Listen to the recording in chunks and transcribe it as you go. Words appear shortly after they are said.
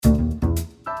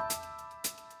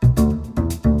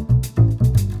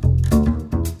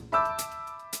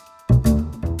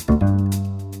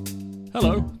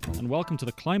welcome to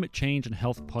the Climate Change and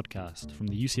Health podcast from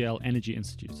the UCL Energy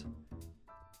Institute.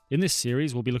 In this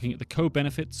series, we'll be looking at the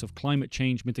co-benefits of climate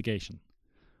change mitigation.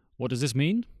 What does this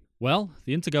mean? Well,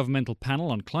 the Intergovernmental Panel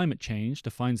on Climate Change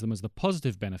defines them as the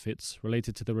positive benefits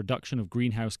related to the reduction of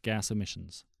greenhouse gas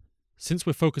emissions. Since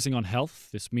we're focusing on health,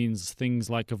 this means things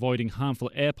like avoiding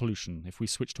harmful air pollution if we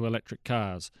switch to electric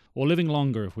cars, or living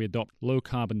longer if we adopt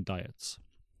low-carbon diets.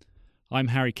 I'm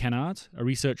Harry Kennard, a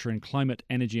researcher in climate,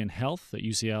 energy and health at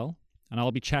UCL, and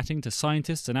I'll be chatting to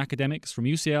scientists and academics from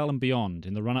UCL and beyond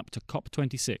in the run-up to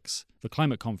COP26, the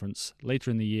climate conference, later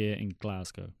in the year in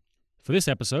Glasgow. For this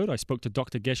episode, I spoke to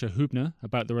Dr. Gesche Hübner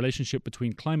about the relationship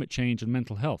between climate change and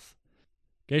mental health.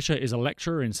 Gesche is a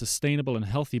lecturer in sustainable and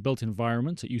healthy built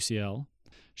environment at UCL.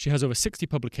 She has over 60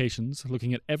 publications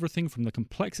looking at everything from the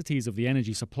complexities of the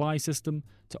energy supply system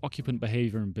to occupant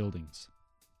behavior in buildings.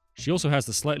 She also has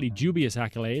the slightly dubious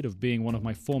accolade of being one of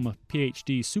my former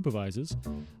PhD supervisors.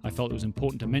 I felt it was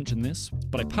important to mention this,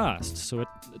 but I passed, so it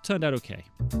turned out okay.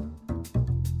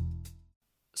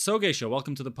 So Gesche,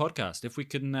 welcome to the podcast. If we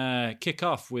can kick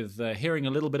off with hearing a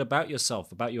little bit about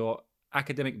yourself, about your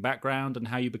academic background and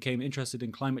how you became interested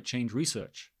in climate change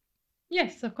research.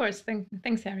 Yes, of course.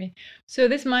 Thanks, Harry. So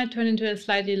this might turn into a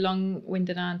slightly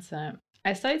long-winded answer.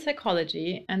 I studied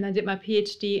psychology and I did my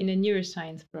PhD in a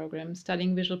neuroscience program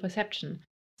studying visual perception,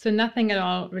 so nothing at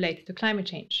all related to climate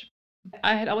change.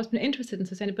 I had always been interested in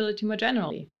sustainability more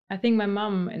generally. I think my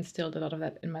mom instilled a lot of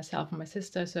that in myself and my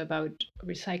sister, so about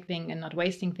recycling and not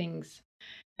wasting things.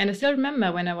 And I still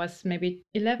remember when I was maybe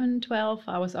 11, 12,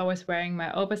 I was always wearing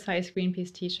my oversized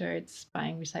Greenpeace t-shirts,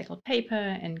 buying recycled paper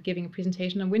and giving a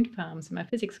presentation on wind farms in my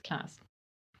physics class.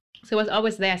 So it was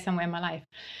always there somewhere in my life.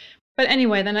 But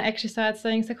anyway, then I actually started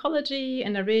studying psychology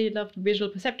and I really loved visual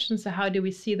perception. So how do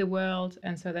we see the world?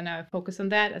 And so then I focused on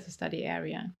that as a study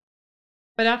area.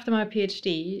 But after my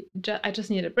PhD, I just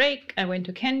needed a break. I went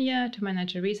to Kenya to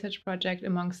manage a research project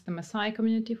amongst the Maasai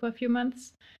community for a few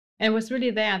months. And it was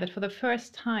really there that for the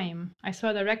first time, I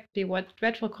saw directly what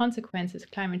dreadful consequences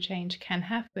climate change can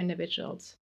have for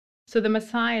individuals. So the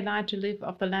Maasai largely live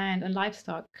off the land and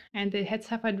livestock, and they had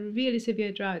suffered really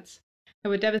severe droughts that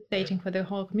were devastating for the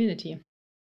whole community.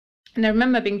 And I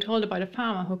remember being told about a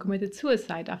farmer who committed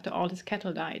suicide after all his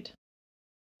cattle died.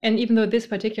 And even though this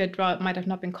particular drought might have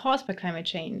not been caused by climate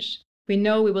change, we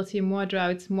know we will see more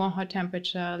droughts, more hot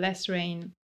temperature, less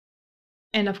rain.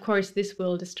 And of course, this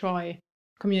will destroy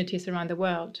communities around the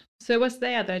world. So it was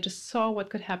there that I just saw what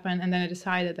could happen, and then I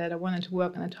decided that I wanted to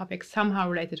work on a topic somehow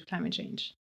related to climate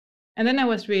change. And then I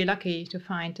was really lucky to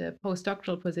find a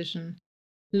postdoctoral position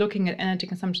looking at energy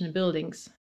consumption in buildings.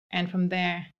 And from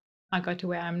there, I got to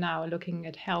where I'm now, looking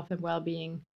at health and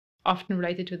well-being, often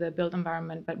related to the built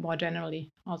environment, but more generally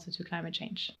also to climate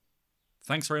change.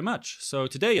 Thanks very much. So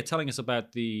today you're telling us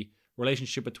about the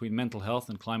relationship between mental health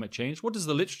and climate change. What does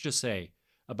the literature say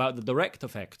about the direct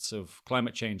effects of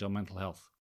climate change on mental health?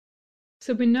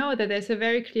 So we know that there's a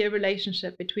very clear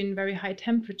relationship between very high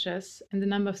temperatures and the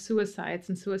number of suicides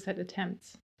and suicide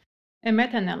attempts. A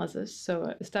meta-analysis,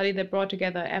 so a study that brought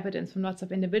together evidence from lots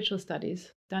of individual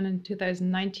studies done in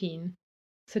 2019,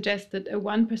 suggested a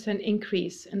 1%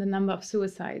 increase in the number of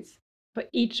suicides for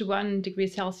each 1 degree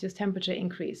Celsius temperature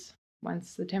increase,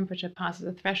 once the temperature passes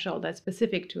a threshold that's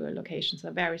specific to a location, so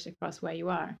it varies across where you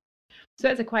are. So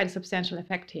that's quite a substantial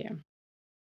effect here.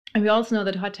 And we also know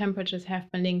that hot temperatures have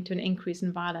been linked to an increase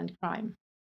in violent crime.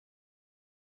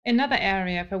 Another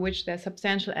area for which there's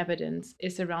substantial evidence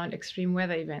is around extreme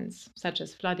weather events, such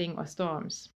as flooding or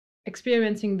storms.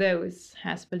 Experiencing those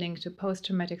has been linked to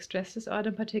post-traumatic stress disorder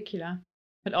in particular,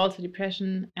 but also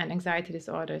depression and anxiety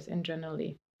disorders in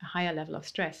generally a higher level of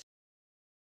stress.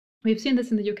 We've seen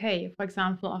this in the UK, for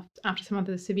example, after some of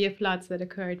the severe floods that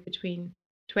occurred between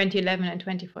 2011 and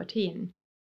 2014,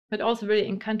 but also really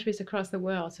in countries across the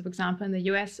world. So, for example, in the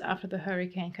US after the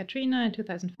Hurricane Katrina in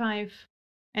 2005,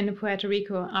 and in Puerto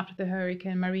Rico after the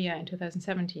Hurricane Maria in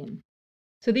 2017.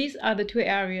 So these are the two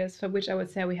areas for which I would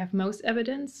say we have most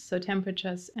evidence, so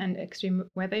temperatures and extreme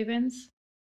weather events.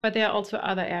 But there are also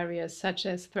other areas, such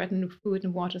as threatened food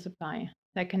and water supply,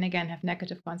 that can again have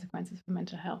negative consequences for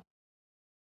mental health.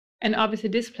 And obviously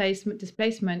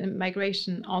displacement and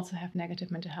migration also have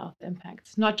negative mental health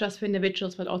impacts, not just for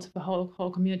individuals, but also for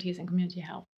whole communities and community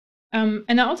health. And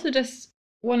I also just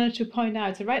wanted to point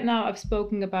out, so right now I've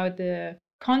spoken about the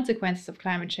consequences of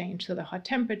climate change, so the hot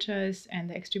temperatures and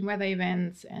the extreme weather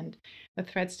events and the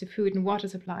threats to food and water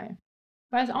supply.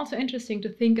 But it's also interesting to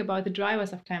think about the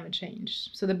drivers of climate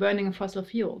change, so the burning of fossil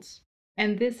fuels.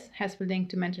 And this has been linked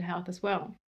to mental health as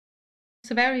well.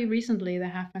 So very recently, there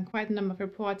have been quite a number of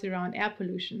reports around air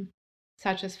pollution.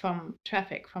 such as from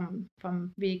traffic, from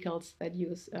vehicles that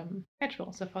use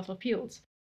petrol, so fossil fuels,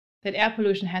 that air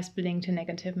pollution has been linked to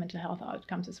negative mental health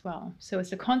outcomes as well. So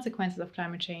it's the consequences of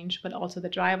climate change, but also the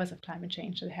drivers of climate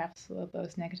change that have sort of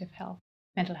those negative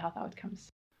mental health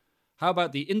outcomes. How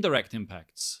about the indirect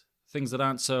impacts? Things that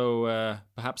aren't so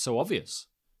perhaps so obvious?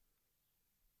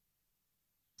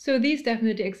 So these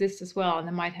definitely exist as well, and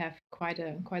they might have quite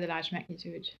a large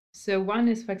magnitude. So one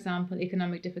is, for example,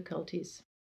 economic difficulties.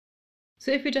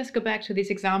 So if we just go back to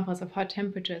these examples of hot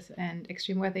temperatures and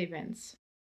extreme weather events,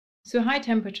 so high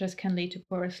temperatures can lead to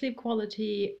poorer sleep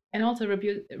quality and also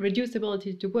reduced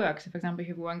ability to work. So for example, if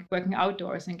you're working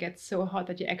outdoors and it gets so hot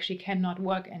that you actually cannot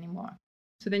work anymore.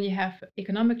 So then you have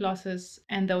economic losses,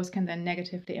 and those can then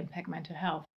negatively impact mental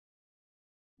health.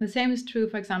 The same is true,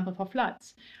 for example, for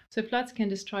floods. So floods can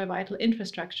destroy vital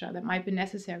infrastructure that might be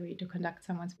necessary to conduct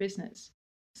someone's business.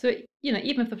 So,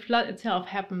 even if the flood itself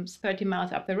happens 30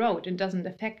 miles up the road and doesn't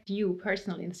affect you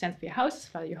personally in the sense of your house is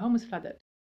flooded, your home is flooded,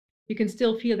 you can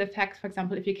still feel the effects, for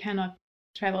example, if you cannot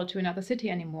travel to another city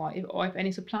anymore, or if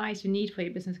any supplies you need for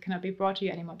your business cannot be brought to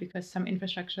you anymore because some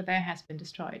infrastructure there has been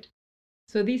destroyed.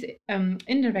 So these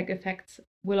indirect effects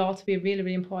will also be really,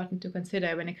 really important to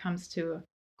consider when it comes to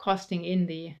costing in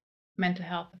the mental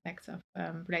health effects of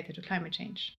related to climate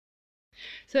change.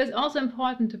 So it's also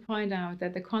important to point out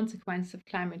that the consequences of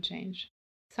climate change,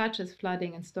 such as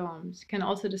flooding and storms, can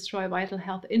also destroy vital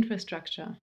health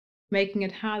infrastructure, making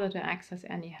it harder to access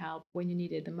any help when you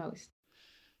need it the most.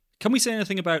 Can we say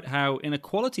anything about how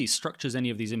inequality structures any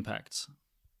of these impacts?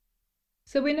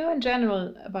 So we know in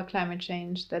general about climate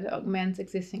change that it augments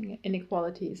existing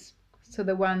inequalities. So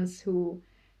the ones who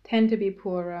tend to be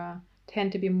poorer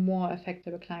tend to be more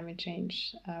affected by climate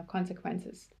change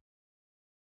consequences.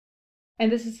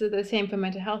 And this is the same for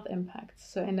mental health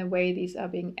impacts. So in a way, these are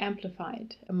being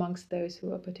amplified amongst those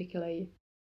who are particularly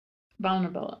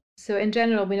vulnerable. So in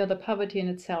general, we know that poverty in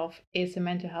itself is a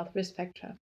mental health risk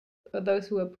factor. For those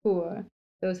who are poor,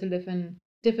 those who live in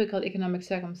difficult economic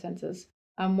circumstances,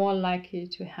 are more likely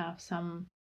to have some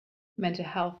mental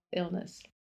health illness.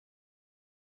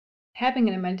 Having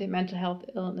a mental health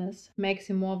illness makes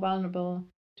you more vulnerable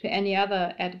to any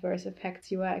other adverse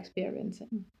effects you are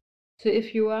experiencing. So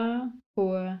if you are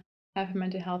poor, have a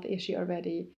mental health issue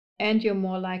already, and you're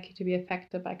more likely to be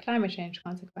affected by climate change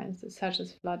consequences, such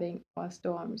as flooding or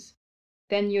storms,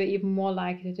 then you're even more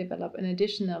likely to develop an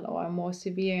additional or a more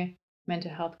severe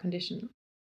mental health condition.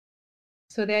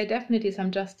 So there are definitely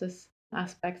some justice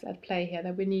aspects at play here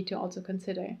that we need to also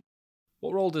consider.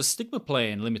 What role does stigma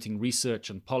play in limiting research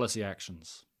and policy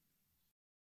actions?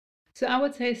 So I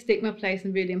would say stigma plays a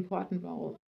really important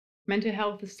role. Mental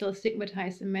health is still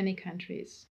stigmatized in many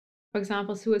countries. For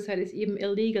example, suicide is even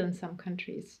illegal in some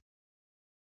countries.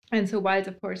 And so while,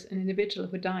 of course, an individual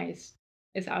who dies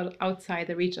is outside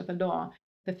the reach of the law,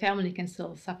 the family can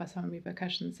still suffer some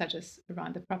repercussions, such as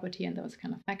around the property and those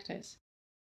kind of factors.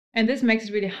 And this makes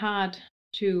it really hard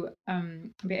to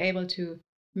be able to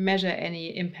measure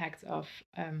any impacts of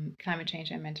climate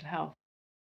change and mental health.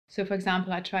 So, for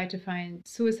example, I tried to find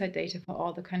suicide data for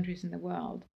all the countries in the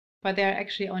world, but there are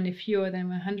actually only fewer than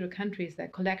 100 countries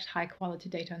that collect high quality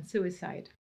data on suicide.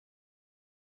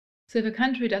 So if a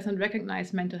country doesn't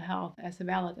recognize mental health as a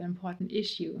valid and important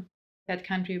issue, that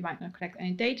country might not collect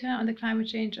any data on the climate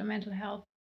change or mental health.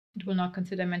 It will not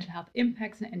consider mental health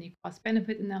impacts in any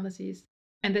cost-benefit analyses.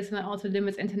 And this also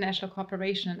limits international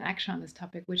cooperation and action on this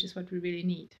topic, which is what we really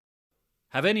need.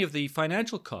 Have any of the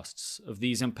financial costs of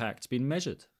these impacts been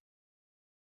measured?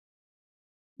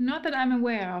 Not that I'm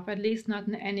aware of, at least not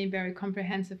in any very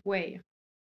comprehensive way.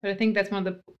 But I think that's one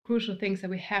of the crucial things that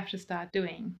we have to start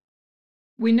doing.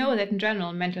 We know that in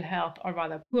general, mental health, or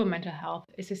rather poor mental health,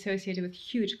 is associated with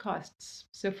huge costs.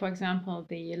 So for example,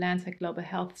 the Lancet Global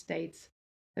Health states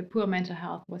that poor mental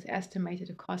health was estimated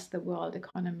to cost the world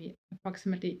economy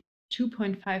approximately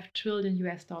 2.5 trillion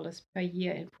US dollars per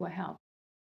year in poor health.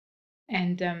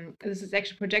 And this is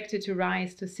actually projected to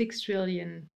rise to 6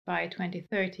 trillion by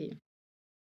 2030.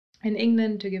 In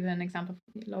England, to give an example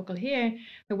local here,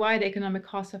 the wider economic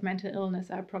costs of mental illness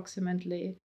are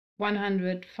approximately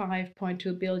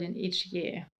 105.2 billion each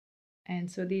year. And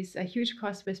so these are huge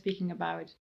costs we're speaking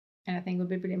about. And I think it will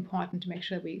be really important to make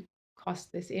sure we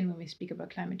cost this in when we speak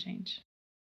about climate change.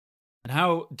 And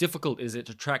how difficult is it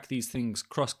to track these things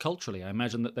cross-culturally? I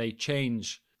imagine that they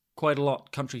change quite a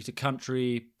lot country to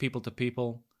country, people to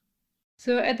people.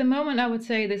 So at the moment, I would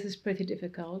say this is pretty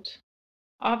difficult.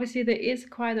 Obviously, there is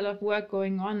quite a lot of work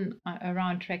going on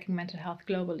around tracking mental health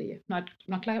globally, not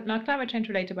climate change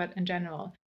related, but in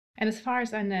general. And as far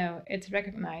as I know, it's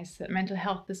recognized that mental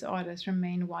health disorders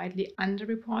remain widely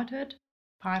underreported,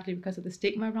 partly because of the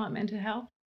stigma around mental health.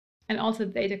 And also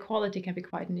data quality can be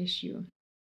quite an issue.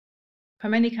 For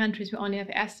many countries, we only have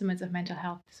estimates of mental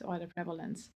health disorder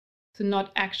prevalence. So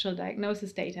not actual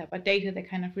diagnosis data, but data that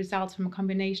kind of results from a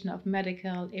combination of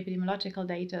medical, epidemiological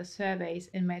data, surveys,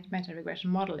 and meta-regression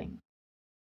modeling.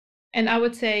 And I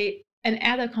would say an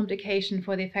added complication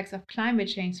for the effects of climate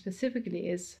change specifically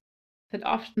is that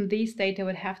often these data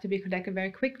would have to be collected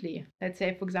very quickly. Let's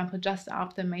say, for example, just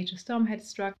after a major storm had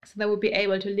struck, so that would be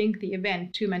able to link the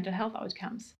event to mental health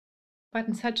outcomes. But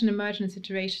in such an emergent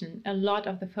situation, a lot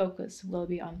of the focus will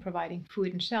be on providing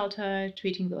food and shelter,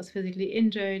 treating those physically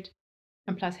injured,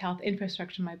 and plus health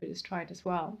infrastructure might be destroyed as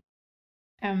well.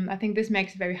 I think this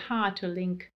makes it very hard to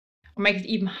link, or makes it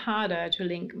even harder to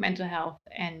link mental health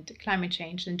and climate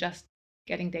change than just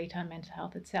getting data on mental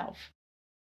health itself.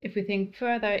 If we think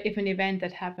further, if an event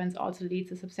that happens also leads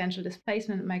to substantial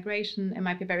displacement and migration, it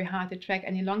might be very hard to track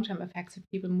any long-term effects if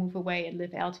people move away and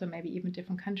live elsewhere, maybe even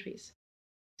different countries.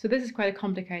 So this is quite a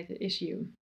complicated issue.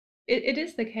 It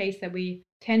is the case that we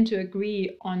tend to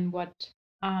agree on what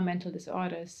are mental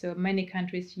disorders. So many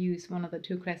countries use one of the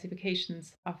two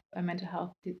classifications of mental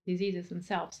health diseases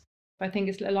themselves. But I think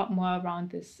it's a lot more around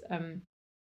this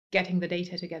getting the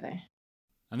data together.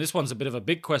 And this one's a bit of a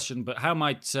big question, but how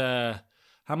might the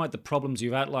problems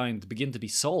you've outlined begin to be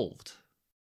solved?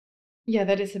 Yeah,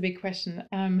 that is a big question.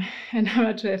 And I'm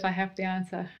not sure if I have the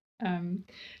answer.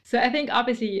 So I think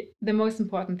obviously the most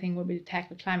important thing will be to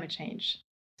tackle climate change.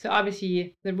 So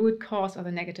obviously the root cause of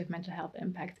the negative mental health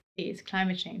impact is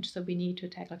climate change. So we need to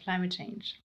tackle climate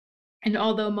change. And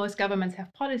although most governments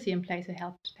have policy in place to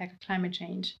help to tackle climate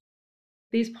change,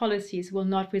 these policies will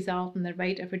not result in the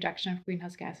rate of reduction of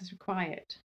greenhouse gases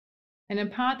required. And in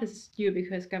part, this is due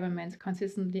because governments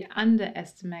consistently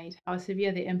underestimate how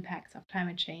severe the impacts of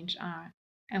climate change are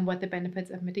and what the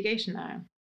benefits of mitigation are.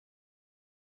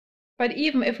 But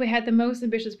even if we had the most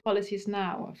ambitious policies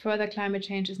now, further climate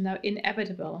change is now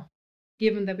inevitable,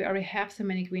 given that we already have so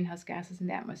many greenhouse gases in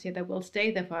the atmosphere that will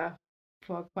stay there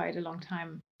for quite a long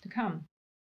time to come.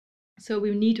 So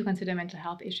we need to consider mental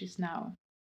health issues now.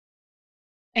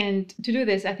 And to do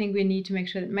this, I think we need to make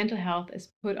sure that mental health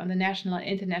is put on the national and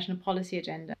international policy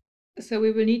agenda. So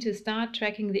we will need to start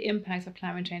tracking the impacts of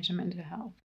climate change on mental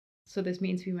health. So this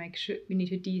means we need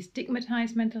to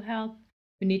destigmatize mental health.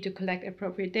 We need to collect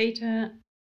appropriate data.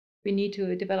 We need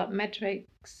to develop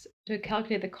metrics to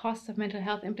calculate the costs of mental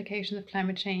health implications of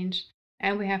climate change.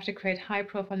 And we have to create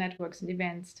high-profile networks and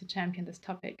events to champion this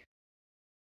topic.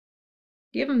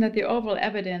 Given that the overall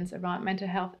evidence around mental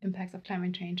health impacts of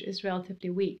climate change is relatively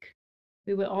weak,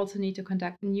 we will also need to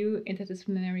conduct new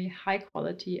interdisciplinary,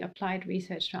 high-quality, applied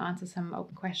research to answer some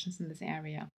open questions in this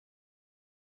area.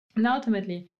 And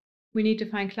ultimately, we need to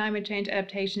find climate change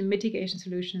adaptation and mitigation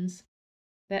solutions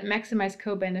that maximize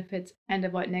co-benefits and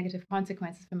avoid negative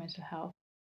consequences for mental health.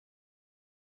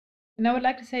 And I would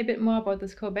like to say a bit more about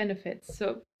those co-benefits.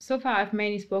 So far I've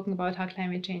mainly spoken about how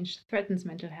climate change threatens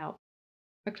mental health.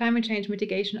 But climate change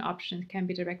mitigation options can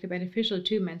be directly beneficial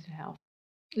to mental health.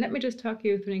 Let me just talk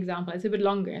you through an example. It's a bit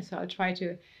longer, so I'll try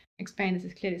to explain this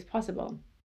as clearly as possible.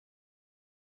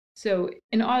 So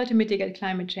in order to mitigate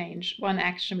climate change, one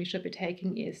action we should be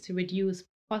taking is to reduce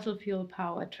fossil fuel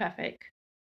powered traffic,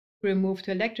 through a move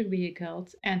to electric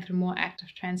vehicles, and through more active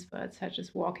transport, such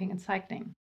as walking and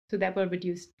cycling. So that will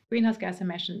reduce greenhouse gas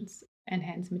emissions and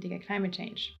hence mitigate climate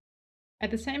change. At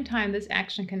the same time, this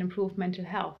action can improve mental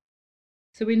health.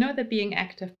 So we know that being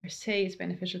active per se is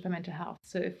beneficial for mental health.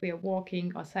 So if we are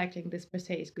walking or cycling, this per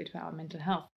se is good for our mental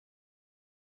health.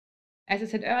 As I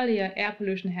said earlier, air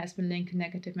pollution has been linked to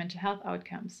negative mental health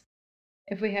outcomes.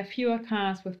 If we have fewer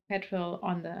cars with petrol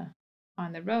on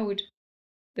the road,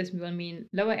 this will mean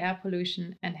lower air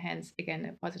pollution and hence, again,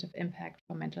 a positive impact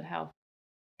for mental health.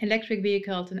 Electric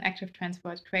vehicles and active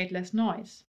transport create less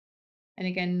noise. And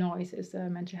again, noise is a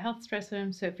mental health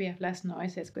stressor. So if we have less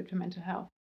noise, that's good for mental health.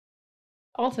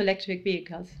 Also, electric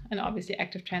vehicles and obviously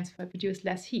active transport produce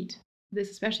less heat.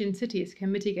 This, especially in cities, can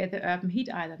mitigate the urban heat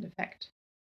island effect.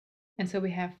 And so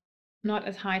we have not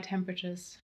as high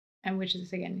temperatures, and which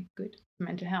is again good for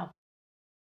mental health.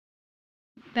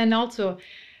 Then also,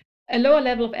 a lower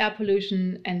level of air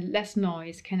pollution and less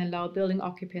noise can allow building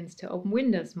occupants to open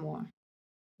windows more,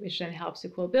 which then helps to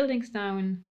cool buildings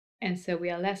down. And so we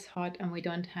are less hot and we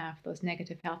don't have those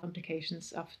negative health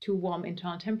implications of too warm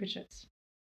internal temperatures.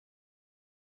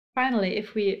 Finally,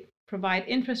 if we provide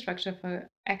infrastructure for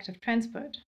active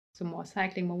transport, so more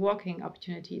cycling, more walking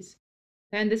opportunities,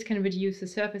 then this can reduce the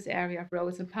surface area of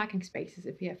roads and parking spaces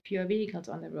if we have fewer vehicles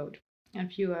on the road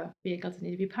and fewer vehicles that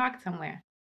need to be parked somewhere.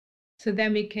 So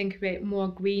then we can create more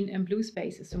green and blue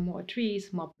spaces, so more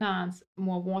trees, more plants,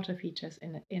 more water features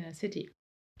in a city.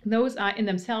 Those are in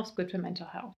themselves good for mental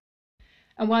health.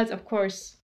 And whilst, of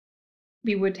course,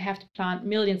 we would have to plant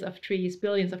millions of trees,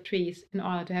 billions of trees, in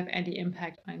order to have any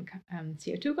impact on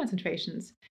CO2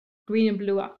 concentrations, green and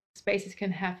blue spaces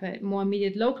can have a more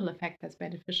immediate local effect that's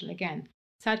beneficial again,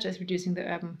 such as reducing the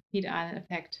urban heat island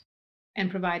effect and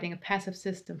providing a passive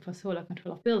system for solar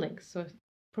control of buildings, so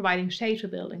providing shade to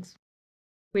buildings,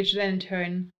 which then in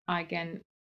turn are again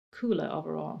cooler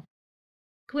overall.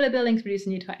 Cooler buildings reduce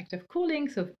the need for active cooling,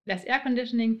 so less air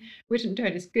conditioning, which in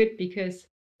turn is good because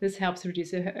this helps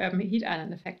reduce the urban heat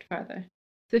island effect further.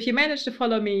 So if you managed to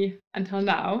follow me until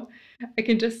now, I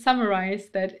can just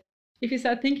summarize that if you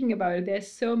start thinking about it, there's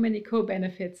so many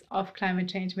co-benefits of climate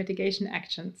change mitigation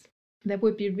actions that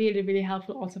would be really, really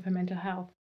helpful also for mental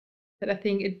health, that I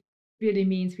think it really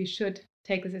means we should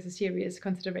take this as a serious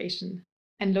consideration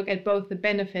and look at both the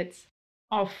benefits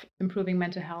of improving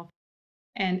mental health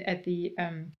and at the,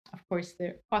 of course,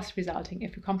 the cost resulting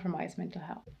if we compromise mental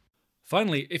health.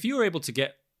 Finally, if you were able to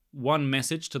get one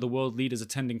message to the world leaders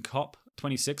attending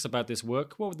COP26 about this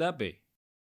work, what would that be?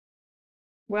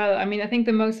 Well, I think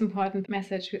the most important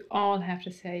message we all have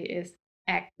to say is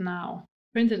act now.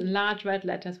 Printed in large red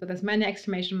letters with as many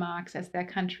exclamation marks as their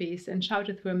countries and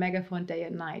shouted through a megaphone day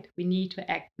and night. We need to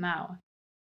act now.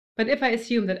 But if I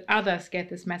assume that others get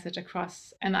this message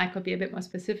across and I could be a bit more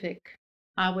specific,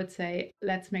 I would say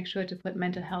let's make sure to put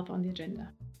mental health on the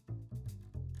agenda.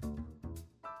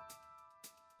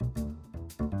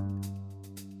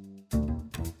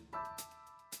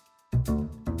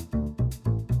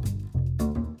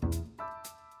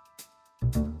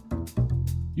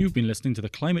 You've been listening to the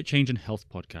Climate Change and Health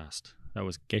podcast. That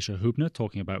was Gesche Hübner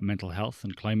talking about mental health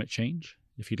and climate change.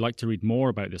 If you'd like to read more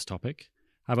about this topic,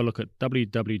 have a look at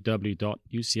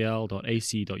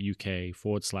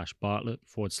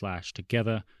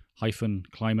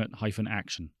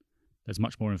www.ucl.ac.uk/Bartlett/together-climate-action. There's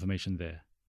much more information there.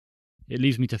 It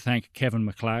leaves me to thank Kevin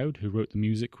MacLeod, who wrote the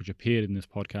music which appeared in this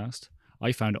podcast.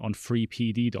 I found it on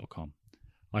freepd.com.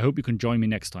 I hope you can join me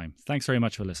next time. Thanks very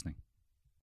much for listening.